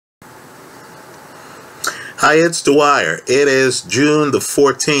Hi, it's Dwyer. It is June the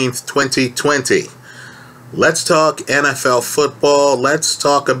 14th, 2020. Let's talk NFL football. Let's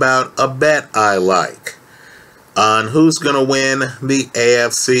talk about a bet I like on who's going to win the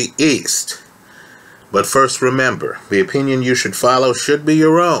AFC East. But first, remember, the opinion you should follow should be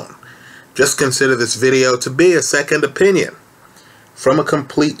your own. Just consider this video to be a second opinion from a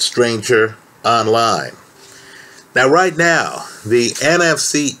complete stranger online. Now, right now, the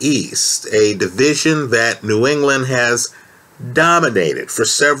NFC East, a division that New England has dominated for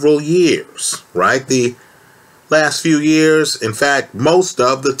several years, right? The last few years, in fact, most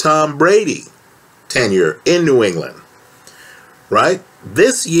of the Tom Brady tenure in New England, right?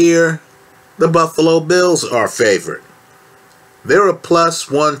 This year, the Buffalo Bills are favored. They're a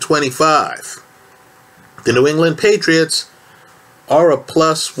plus 125. The New England Patriots are a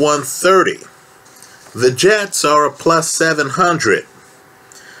plus 130. The Jets are a plus 700.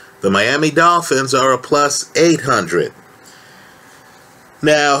 The Miami Dolphins are a plus 800.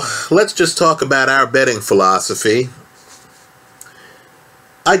 Now, let's just talk about our betting philosophy.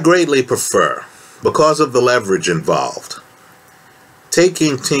 I greatly prefer, because of the leverage involved,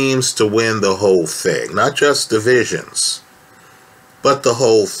 taking teams to win the whole thing, not just divisions, but the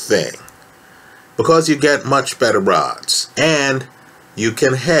whole thing, because you get much better odds, and you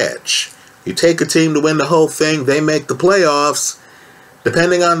can hedge. You take a team to win the whole thing, they make the playoffs.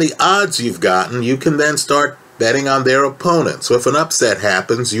 Depending on the odds you've gotten, you can then start betting on their opponent. So if an upset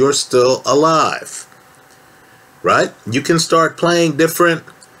happens, you're still alive, right? You can start playing different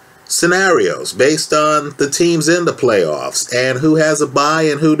scenarios based on the teams in the playoffs and who has a bye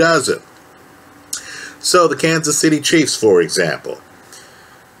and who doesn't. So the Kansas City Chiefs, for example,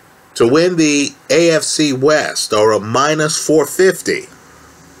 to win the AFC West are a minus 450.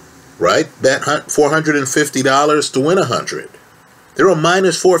 Right? Bet $450 to win 100. They're a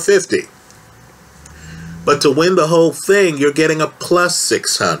minus 450. But to win the whole thing, you're getting a plus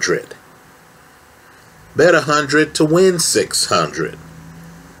 600. Bet 100 to win 600.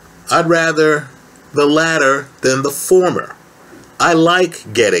 I'd rather the latter than the former. I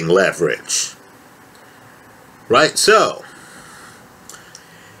like getting leverage. Right? So,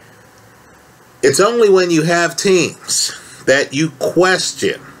 it's only when you have teams that you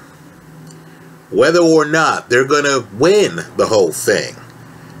question whether or not they're going to win the whole thing,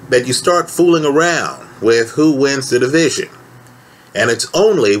 that you start fooling around with who wins the division. And it's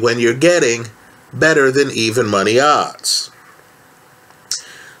only when you're getting better than even money odds.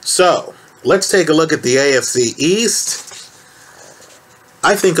 So, let's take a look at the AFC East.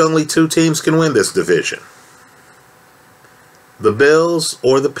 I think only two teams can win this division: the Bills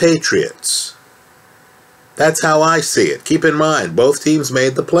or the Patriots. That's how I see it. Keep in mind, both teams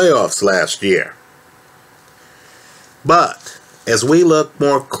made the playoffs last year. But, as we look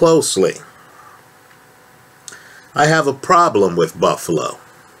more closely, I have a problem with Buffalo.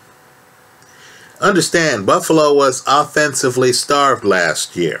 Understand, Buffalo was offensively starved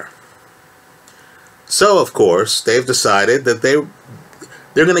last year. So, of course, they've decided that they're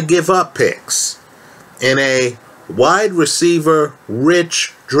going to give up picks in a wide receiver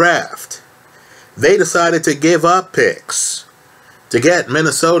rich draft. They decided to give up picks to get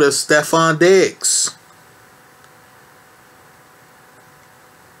Minnesota's Stephon Diggs.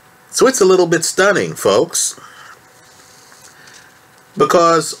 So it's a little bit stunning, folks,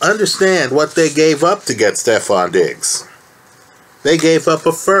 because understand what they gave up to get Stephon Diggs. They gave up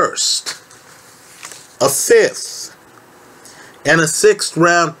a first, a fifth, and a sixth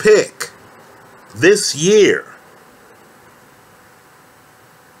round pick this year.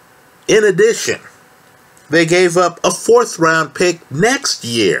 In addition, they gave up a fourth round pick next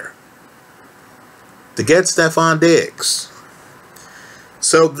year to get Stephon Diggs.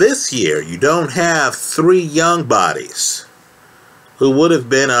 So this year, you don't have three young bodies who would have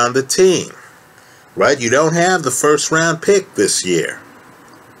been on the team, right? You don't have the first round pick this year.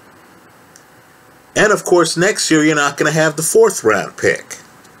 And of course, next year, you're not going to have the fourth round pick.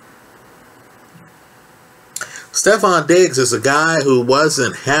 Stephon Diggs is a guy who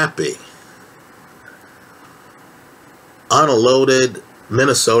wasn't happy on a loaded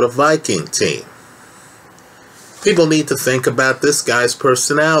Minnesota Viking team. People need to think about this guy's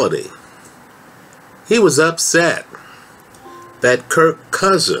personality. He was upset that Kirk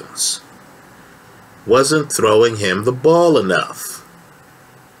Cousins wasn't throwing him the ball enough.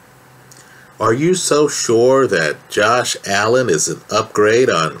 Are you so sure that Josh Allen is an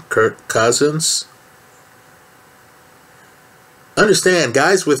upgrade on Kirk Cousins? Understand,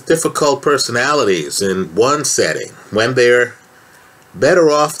 guys with difficult personalities in one setting, when they're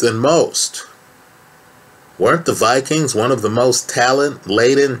better off than most, Weren't the Vikings one of the most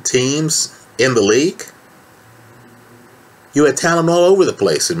talent-laden teams in the league? You had talent all over the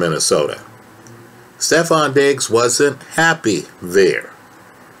place in Minnesota. Stefon Diggs wasn't happy there.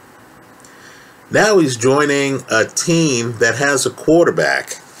 Now he's joining a team that has a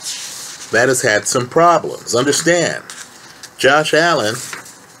quarterback that has had some problems. Understand, Josh Allen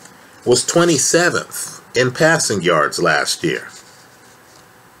was 27th in passing yards last year.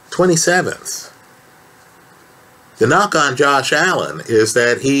 27th. The knock on Josh Allen is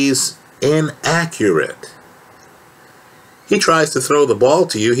that he's inaccurate. He tries to throw the ball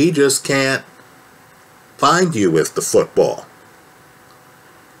to you, he just can't find you with the football.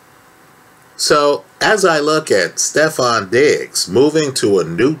 So, as I look at Stefon Diggs moving to a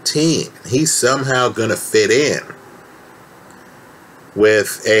new team, he's somehow going to fit in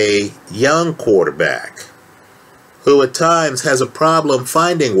with a young quarterback who at times has a problem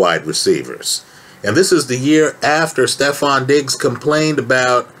finding wide receivers. And this is the year after Stefon Diggs complained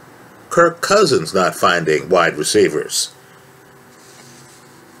about Kirk Cousins not finding wide receivers.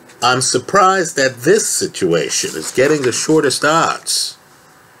 I'm surprised that this situation is getting the shortest odds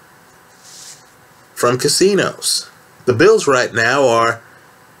from casinos. The Bills right now are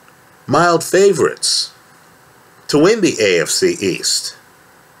mild favorites to win the AFC East.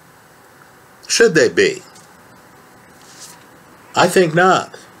 Should they be? I think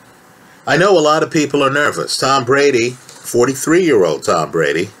not. I know a lot of people are nervous. Tom Brady, 43-year-old Tom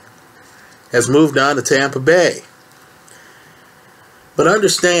Brady, has moved on to Tampa Bay. But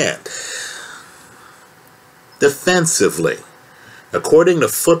understand, defensively, according to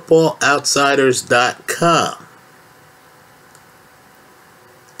footballoutsiders.com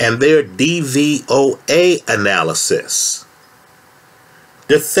and their DVOA analysis,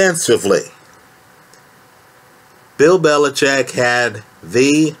 defensively, Bill Belichick had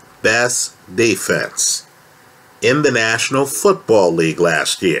the best defense in the National Football League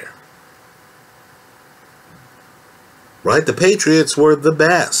last year. Right? The Patriots were the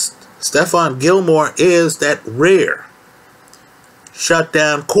best. Stephon Gilmore is that rare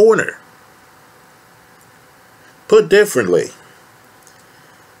shutdown corner. Put differently,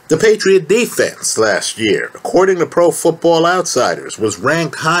 the Patriot defense last year, according to Pro Football Outsiders, was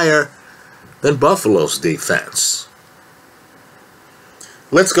ranked higher than Buffalo's defense.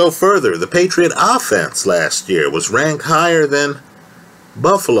 Let's go further. The Patriot offense last year was ranked higher than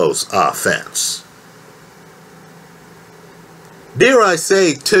Buffalo's offense. Dare I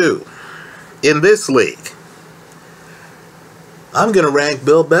say, too, in this league, I'm going to rank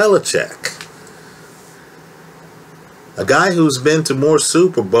Bill Belichick, a guy who's been to more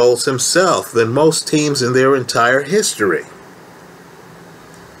Super Bowls himself than most teams in their entire history,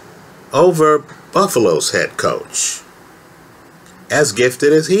 over Buffalo's head coach, as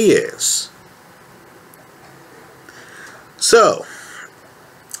gifted as he is. So,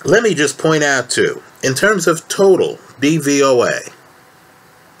 let me just point out, too, in terms of total DVOA,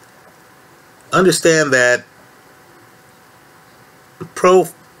 understand that Pro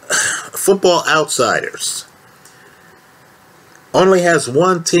Football Outsiders only has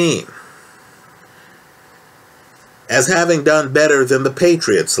one team as having done better than the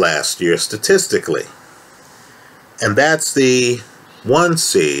Patriots last year statistically. And that's the 1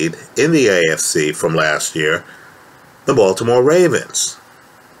 seed in the AFC from last year, the Baltimore Ravens.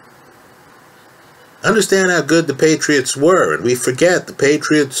 Understand how good the Patriots were, and we forget the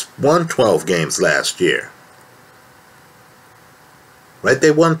Patriots won 12 games last year. Right? They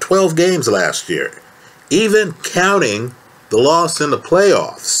won 12 games last year. Even counting the loss in the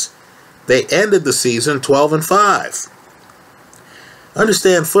playoffs, they ended the season 12-5.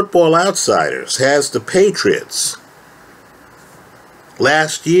 Understand, Football Outsiders has the Patriots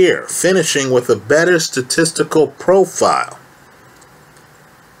last year finishing with a better statistical profile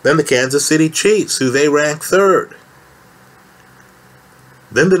than the Kansas City Chiefs, who they rank 3rd.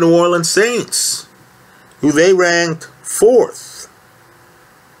 Then the New Orleans Saints, who they ranked 4th.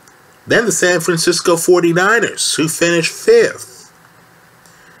 Then the San Francisco 49ers, who finished 5th.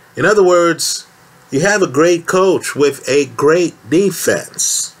 In other words, you have a great coach with a great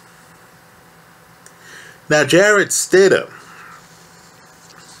defense. Now, Jarrett Stidham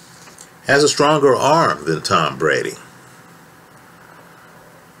has a stronger arm than Tom Brady.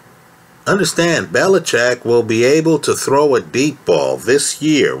 Understand, Belichick will be able to throw a deep ball this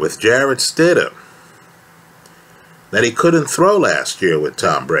year with Jarrett Stidham that he couldn't throw last year with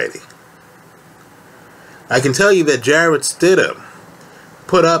Tom Brady. I can tell you that Jarrett Stidham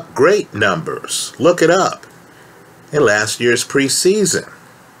put up great numbers. Look it up. In last year's preseason,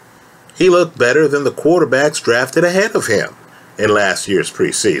 he looked better than the quarterbacks drafted ahead of him in last year's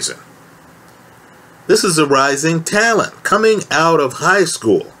preseason. This is a rising talent coming out of high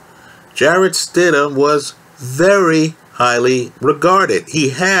school. Jarrett Stidham was very highly regarded. He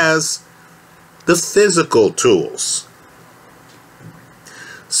has the physical tools.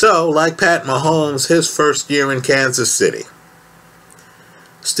 So, like Pat Mahomes, his first year in Kansas City,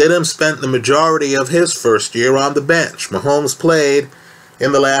 Stidham spent the majority of his first year on the bench. Mahomes played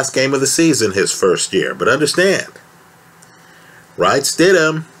in the last game of the season his first year. But understand, right?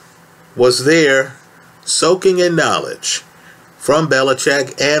 Stidham was there soaking in knowledge from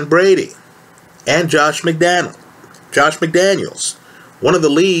Belichick and Brady and Josh McDaniels, one of the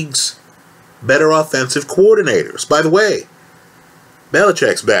league's better offensive coordinators. By the way,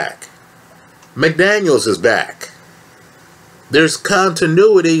 Belichick's back. McDaniels is back. There's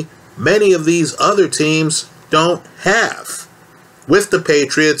continuity many of these other teams don't have with the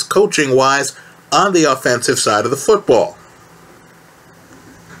Patriots coaching-wise on the offensive side of the football.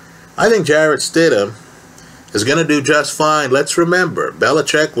 I think Jarrett Stidham is going to do just fine. Let's remember,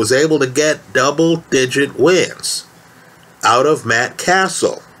 Belichick was able to get double-digit wins out of Matt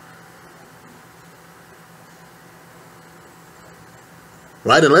Castle.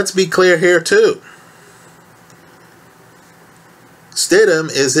 Right, and let's be clear here too. Stidham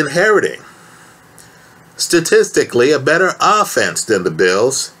is inheriting, statistically, a better offense than the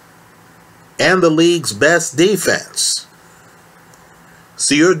Bills and the league's best defense.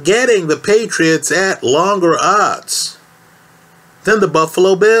 So you're getting the Patriots at longer odds than the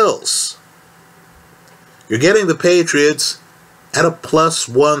Buffalo Bills. You're getting the Patriots at a plus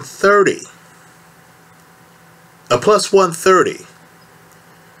 130. A plus 130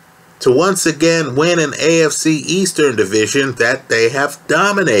 to once again win an AFC Eastern division that they have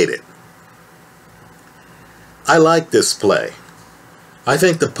dominated. I like this play. I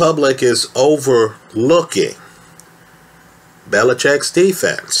think the public is overlooking Belichick's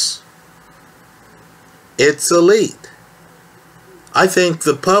defense. It's elite. I think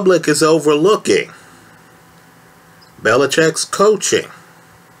the public is overlooking Belichick's coaching.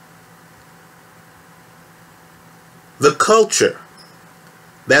 The culture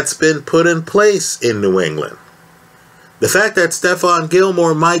that's been put in place in New England. The fact that Stephon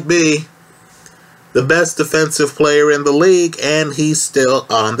Gilmore might be the best defensive player in the league and he's still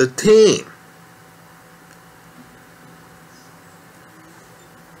on the team.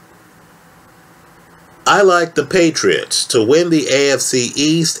 I like the Patriots to win the AFC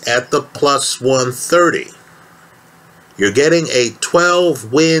East at the plus 130. You're getting a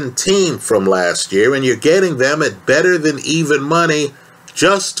 12-win team from last year, and you're getting them at better than even money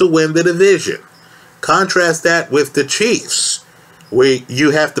just to win the division. Contrast that with the Chiefs, where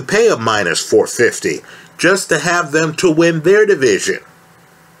you have to pay a minus 450 just to have them to win their division.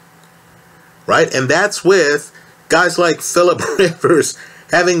 Right? And that's with guys like Phillip Rivers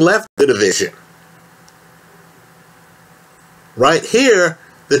having left the division. Right here,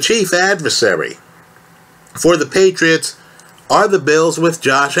 the chief adversary for the Patriots are the Bills with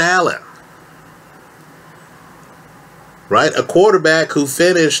Josh Allen. Right? A quarterback who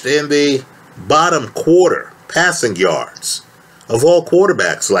finished in the bottom quarter passing yards of all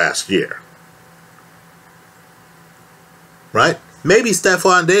quarterbacks last year. Right? Maybe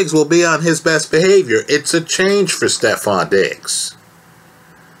Stephon Diggs will be on his best behavior. It's a change for Stephon Diggs.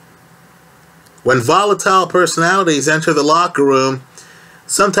 When volatile personalities enter the locker room,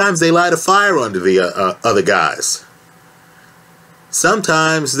 sometimes they light a fire under the other guys.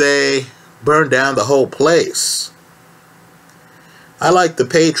 Sometimes they burn down the whole place. I like the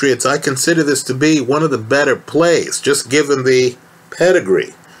Patriots. I consider this to be one of the better plays, just given the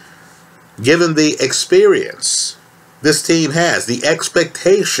pedigree, given the experience this team has, the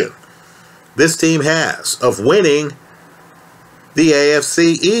expectation this team has of winning the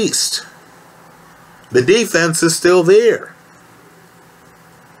AFC East. The defense is still there.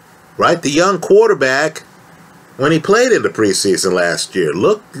 Right? The young quarterback, when he played in the preseason last year,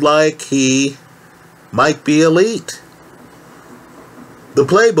 looked like he might be elite. The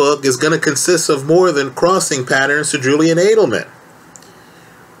playbook is going to consist of more than crossing patterns to Julian Edelman.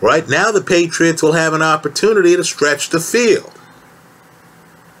 Right now, the Patriots will have an opportunity to stretch the field.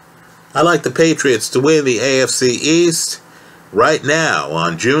 I like the Patriots to win the AFC East right now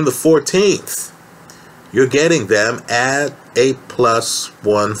on June the 14th. You're getting them at a plus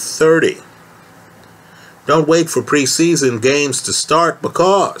 130. Don't wait for preseason games to start,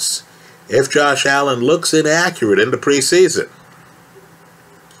 because if Josh Allen looks inaccurate in the preseason,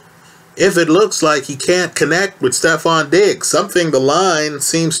 if it looks like he can't connect with Stephon Diggs, something the line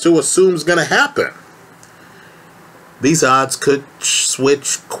seems to assume is going to happen, these odds could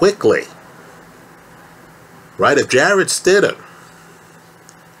switch quickly. Right? If Jarrett Stidham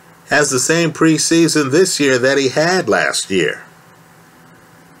has the same preseason this year that he had last year,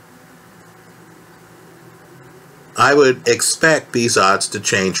 I would expect these odds to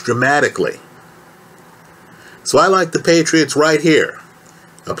change dramatically. So I like the Patriots right here,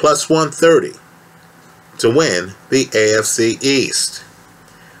 a plus 130 to win the AFC East.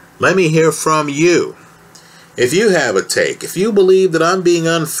 Let me hear from you. If you have a take, if you believe that I'm being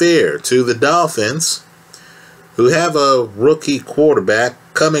unfair to the Dolphins, who have a rookie quarterback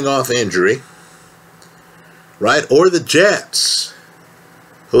coming off injury, right? Or the Jets,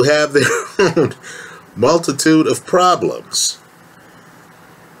 who have their own multitude of problems,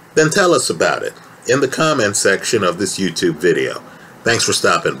 then tell us about it in the comment section of this YouTube video. Thanks for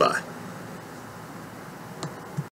stopping by.